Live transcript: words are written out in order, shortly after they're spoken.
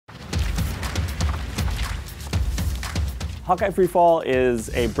Hawkeye FREEFALL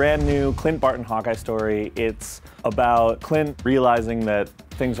is a brand new Clint Barton Hawkeye story. It's about Clint realizing that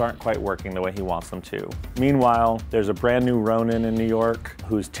things aren't quite working the way he wants them to. Meanwhile, there's a brand new Ronin in New York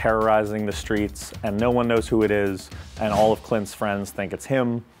who's terrorizing the streets, and no one knows who it is, and all of Clint's friends think it's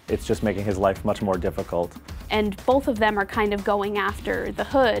him. It's just making his life much more difficult. And both of them are kind of going after the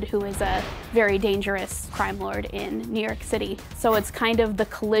Hood, who is a very dangerous crime lord in New York City. So it's kind of the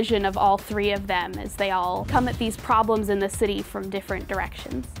collision of all three of them as they all come at these problems in the city from different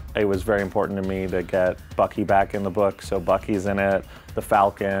directions. It was very important to me to get Bucky back in the book, so Bucky's in it, the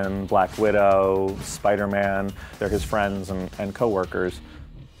Falcon, Black Widow, Spider-Man, they're his friends and co-workers.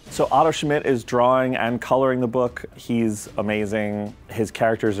 So Otto Schmidt is drawing and coloring the book. He's amazing. His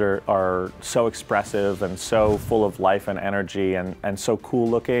characters are so expressive and so full of life and energy and so cool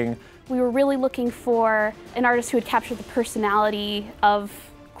looking. We were really looking for an artist who would capture the personality of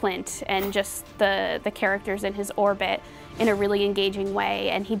Clint and just the characters in his orbit in a really engaging way,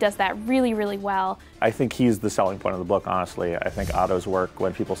 and he does that really, really well. I think he's the selling point of the book, honestly. I think Otto's work,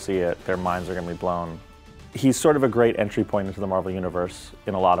 when people see it, their minds are going to be blown. He's sort of a great entry point into the Marvel Universe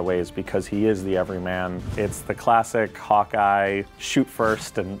in a lot of ways because he is the everyman. It's the classic Hawkeye, shoot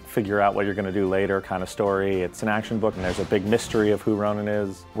first and figure out what you're going to do later kind of story. It's an action book and there's a big mystery of who Ronin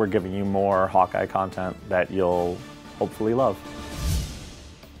is. We're giving you more Hawkeye content that you'll hopefully love.